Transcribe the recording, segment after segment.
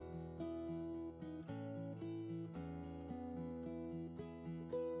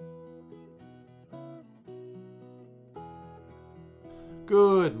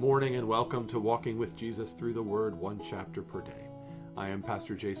Good morning and welcome to Walking with Jesus Through the Word, one chapter per day. I am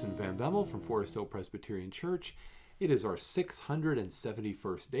Pastor Jason Van Bemmel from Forest Hill Presbyterian Church. It is our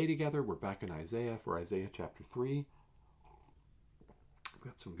 671st day together. We're back in Isaiah for Isaiah chapter 3. We've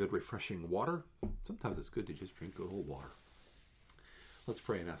got some good refreshing water. Sometimes it's good to just drink a little water. Let's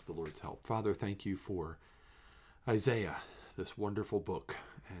pray and ask the Lord's help. Father, thank you for Isaiah, this wonderful book.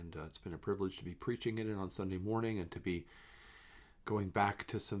 And it's been a privilege to be preaching in it on Sunday morning and to be going back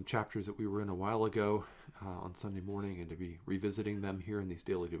to some chapters that we were in a while ago on Sunday morning and to be revisiting them here in these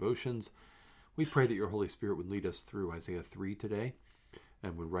daily devotions. We pray that your Holy Spirit would lead us through Isaiah 3 today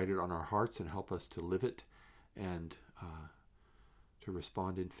and would write it on our hearts and help us to live it and to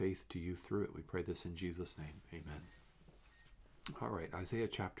respond in faith to you through it. We pray this in Jesus' name. Amen. All right, Isaiah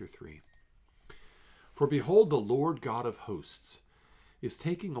chapter 3. For behold, the Lord God of hosts is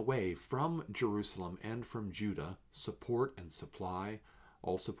taking away from Jerusalem and from Judah support and supply,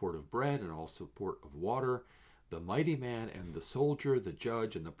 all support of bread and all support of water, the mighty man and the soldier, the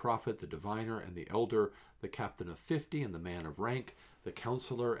judge and the prophet, the diviner and the elder, the captain of 50 and the man of rank, the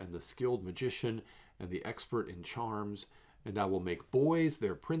counselor and the skilled magician and the expert in charms. And I will make boys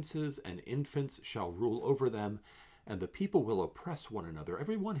their princes, and infants shall rule over them, and the people will oppress one another,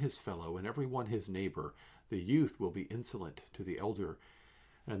 every one his fellow and every one his neighbor. The youth will be insolent to the elder,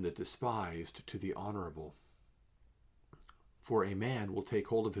 and the despised to the honorable. For a man will take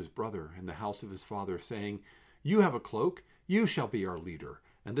hold of his brother in the house of his father, saying, You have a cloak, you shall be our leader,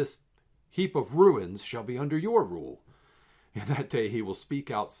 and this heap of ruins shall be under your rule. In that day he will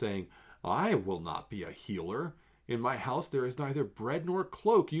speak out, saying, I will not be a healer. In my house there is neither bread nor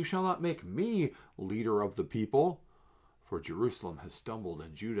cloak. You shall not make me leader of the people. For Jerusalem has stumbled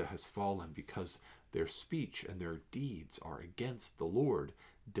and Judah has fallen, because their speech and their deeds are against the Lord,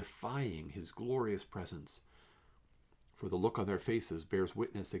 defying his glorious presence. For the look on their faces bears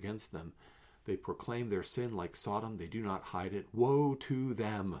witness against them. They proclaim their sin like Sodom. They do not hide it. Woe to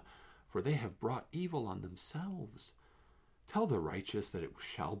them, for they have brought evil on themselves. Tell the righteous that it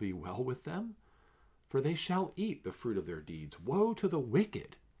shall be well with them, for they shall eat the fruit of their deeds. Woe to the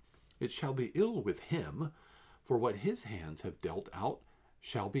wicked! It shall be ill with him, for what his hands have dealt out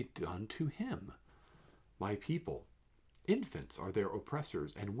shall be done to him. My people, infants are their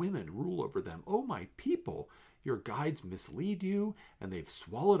oppressors, and women rule over them. O my people, your guides mislead you, and they've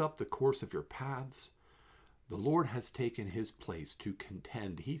swallowed up the course of your paths. The Lord has taken his place to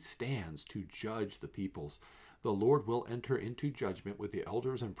contend. He stands to judge the peoples. The Lord will enter into judgment with the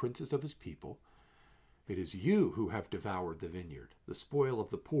elders and princes of his people. It is you who have devoured the vineyard. The spoil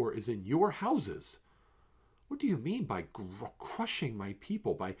of the poor is in your houses. What do you mean by crushing my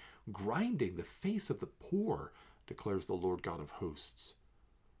people, by grinding the face of the poor, declares the Lord God of hosts?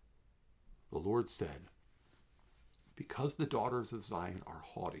 The Lord said, Because the daughters of Zion are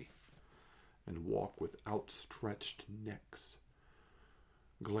haughty and walk with outstretched necks,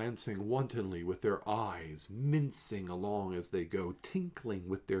 glancing wantonly with their eyes, mincing along as they go, tinkling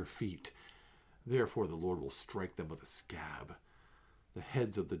with their feet, therefore the Lord will strike them with a scab, the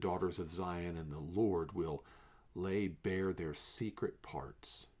heads of the daughters of Zion, and the Lord will lay bare their secret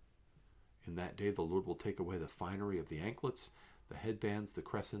parts. In that day the Lord will take away the finery of the anklets, the headbands, the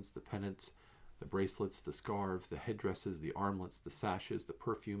crescents, the pennants, the bracelets, the scarves, the headdresses, the armlets, the sashes, the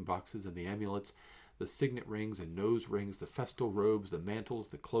perfume boxes, and the amulets, the signet rings and nose rings, the festal robes, the mantles,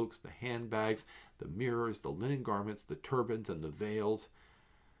 the cloaks, the handbags, the mirrors, the linen garments, the turbans, and the veils.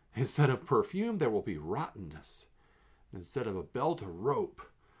 Instead of perfume there will be rottenness, instead of a belt a rope,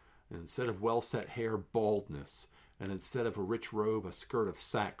 and instead of well-set hair, baldness, and instead of a rich robe, a skirt of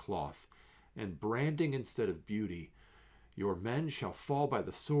sackcloth, and branding instead of beauty. Your men shall fall by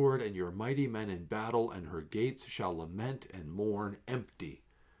the sword, and your mighty men in battle, and her gates shall lament and mourn empty.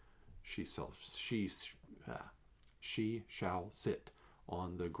 She shall sit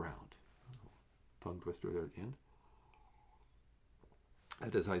on the ground. Tongue twister there at the end.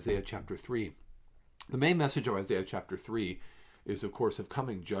 That is Isaiah chapter 3. The main message of Isaiah chapter 3 is, of course, of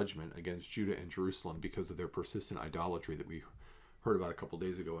coming judgment against Judah and Jerusalem because of their persistent idolatry that we heard about a couple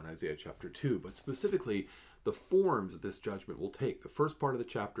days ago in Isaiah chapter 2. But specifically, the forms this judgment will take. The first part of the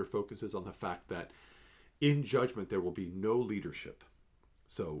chapter focuses on the fact that in judgment there will be no leadership.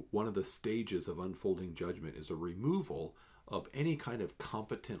 So one of the stages of unfolding judgment is a removal of any kind of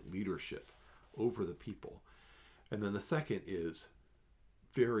competent leadership over the people. And then the second is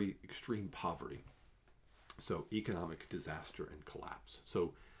very extreme poverty. So economic disaster and collapse.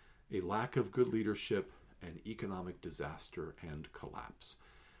 So a lack of good leadership and economic disaster and collapse.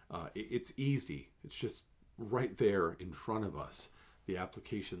 It's easy. It's just right there in front of us. the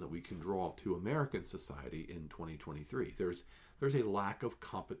application that we can draw to American society in 2023. There's a lack of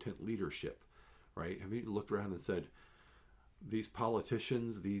competent leadership, right? Have you looked around and said, these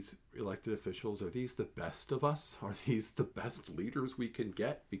politicians, these elected officials, are these the best of us? Are these the best leaders we can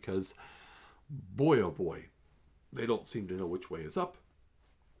get? Because boy, oh boy, they don't seem to know which way is up.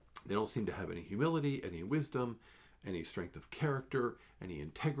 They don't seem to have any humility, any wisdom, any strength of character, any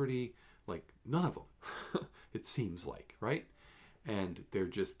integrity, like none of them. It seems like, right? And they're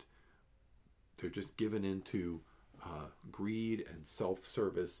just given into greed and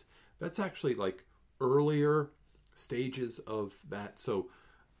self-service. That's actually like earlier stages of that. So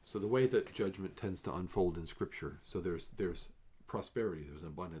the way that judgment tends to unfold in Scripture. So there's prosperity, there's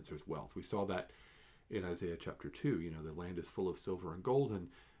abundance, there's wealth. We saw that in Isaiah chapter 2. The land is full of silver and gold and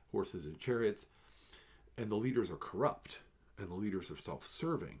horses and chariots, and the leaders are corrupt, and the leaders are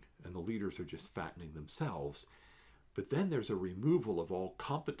self-serving, and the leaders are just fattening themselves. But then there's a removal of all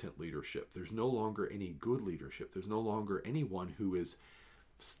competent leadership. There's no longer any good leadership. There's no longer anyone who is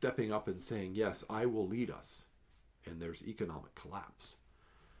stepping up and saying, yes, I will lead us. And there's economic collapse.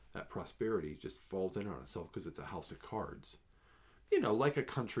 That prosperity just falls in on itself because it's a house of cards. Like a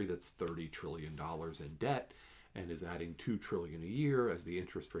country that's $30 trillion in debt and is adding $2 trillion a year as the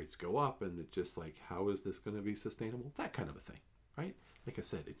interest rates go up. And it's just like, how is this going to be sustainable? That kind of a thing, right? Like I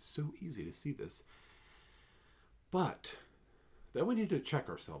said, it's so easy to see this. But then we need to check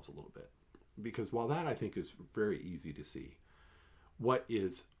ourselves a little bit, because while that I think is very easy to see, what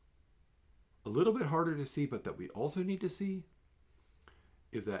is a little bit harder to see, but that we also need to see,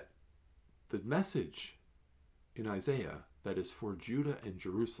 is that the message in Isaiah that is for Judah and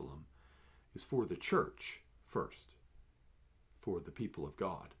Jerusalem is for the church first, for the people of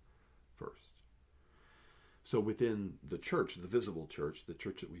God first. So within the church, the visible church, the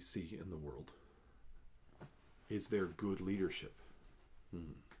church that we see in the world, is there good leadership?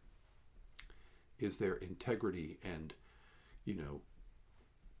 Is there integrity and,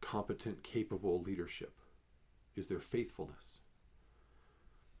 competent, capable leadership? Is there faithfulness?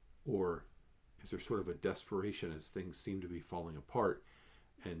 Or is there sort of a desperation as things seem to be falling apart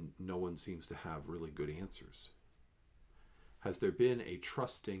and no one seems to have really good answers? Has there been a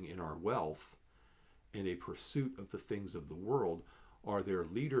trusting in our wealth and a pursuit of the things of the world? Are there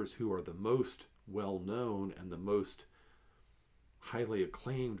leaders who are the most well-known and the most highly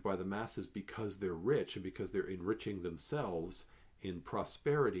acclaimed by the masses because they're rich and because they're enriching themselves in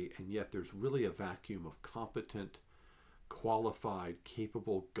prosperity, and yet there's really a vacuum of competent, qualified,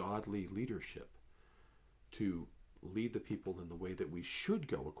 capable, godly leadership to lead the people in the way that we should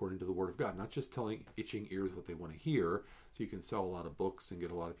go according to the Word of God, not just telling itching ears what they want to hear so you can sell a lot of books and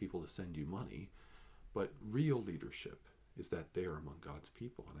get a lot of people to send you money, but real leadership. Is that there among God's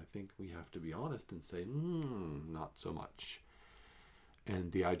people? And I think we have to be honest and say, not so much.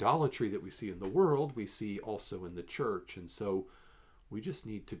 And the idolatry that we see in the world, we see also in the church. And so we just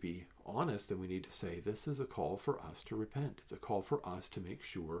need to be honest, and we need to say, this is a call for us to repent. It's a call for us to make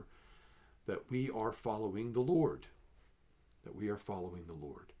sure that we are following the Lord, that we are following the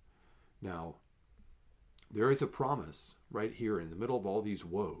Lord. Now, there is a promise right here in the middle of all these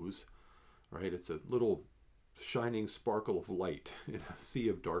woes, right? It's a little shining sparkle of light in a sea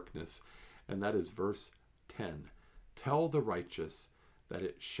of darkness, and that is verse 10. Tell the righteous that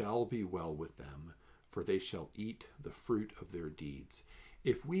it shall be well with them, for they shall eat the fruit of their deeds.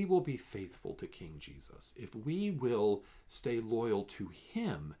 If we will be faithful to King Jesus, if we will stay loyal to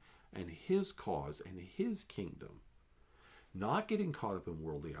him and his cause and his kingdom, not getting caught up in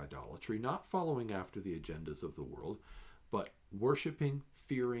worldly idolatry, not following after the agendas of the world, but worshiping,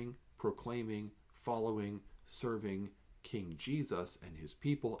 fearing, proclaiming, following, serving King Jesus and his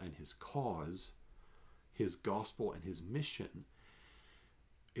people and his cause, his gospel and his mission,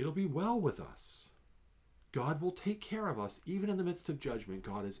 it'll be well with us. God will take care of us. Even in the midst of judgment,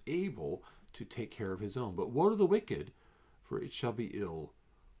 God is able to take care of his own. But woe to the wicked, for it shall be ill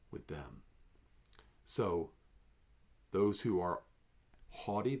with them. So those who are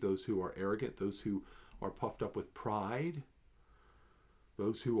haughty, those who are arrogant, those who are puffed up with pride,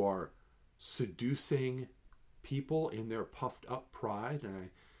 those who are seducing people in their puffed up pride, and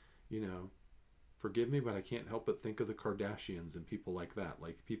forgive me, but I can't help but think of the Kardashians and people like that,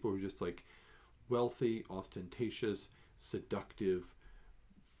 like people who are just like wealthy, ostentatious, seductive,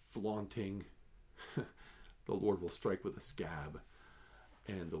 flaunting. The Lord will strike with a scab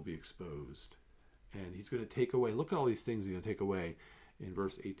and they'll be exposed. And he's going to take away, look at all these things he's going to take away in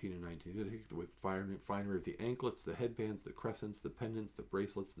verse 18 and 19. He's going to take the finery of the anklets, the headbands, the crescents, the pendants, the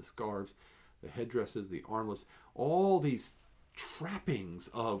bracelets, the scarves, the headdresses, the armlets, all these trappings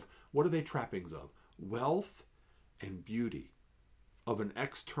of, what are they trappings of? Wealth and beauty, of an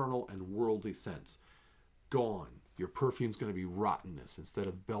external and worldly sense. Gone. Your perfume's going to be rottenness. Instead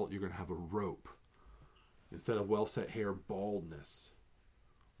of belt, you're going to have a rope. Instead of well-set hair, baldness.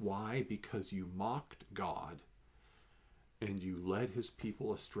 Why? Because you mocked God and you led his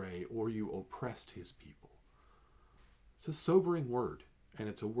people astray, or you oppressed his people. It's a sobering word, and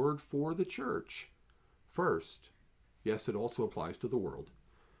it's a word for the church first. Yes, it also applies to the world.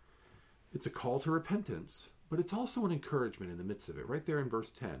 It's a call to repentance, but it's also an encouragement in the midst of it. Right there in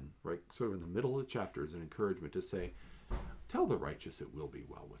verse 10, right sort of in the middle of the chapter, is an encouragement to say, tell the righteous it will be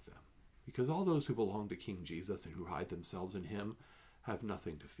well with them. Because all those who belong to King Jesus and who hide themselves in him have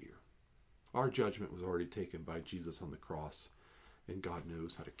nothing to fear. Our judgment was already taken by Jesus on the cross, and God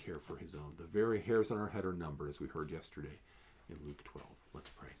knows how to care for his own. The very hairs on our head are numbered, as we heard yesterday in Luke 12. Let's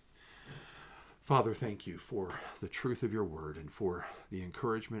pray. Father, thank you for the truth of your word and for the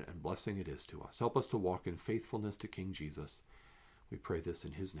encouragement and blessing it is to us. Help us to walk in faithfulness to King Jesus. We pray this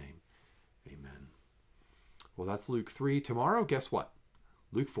in his name. Amen. Well, that's Luke 3. Tomorrow, guess what?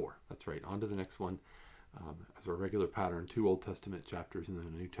 Luke 4. That's right. On to the next one. As our regular pattern, 2 Old Testament chapters and then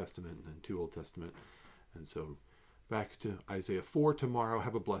a New Testament and then 2 Old Testament. And so back to Isaiah 4 tomorrow.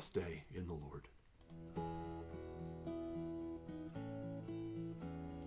 Have a blessed day in the Lord.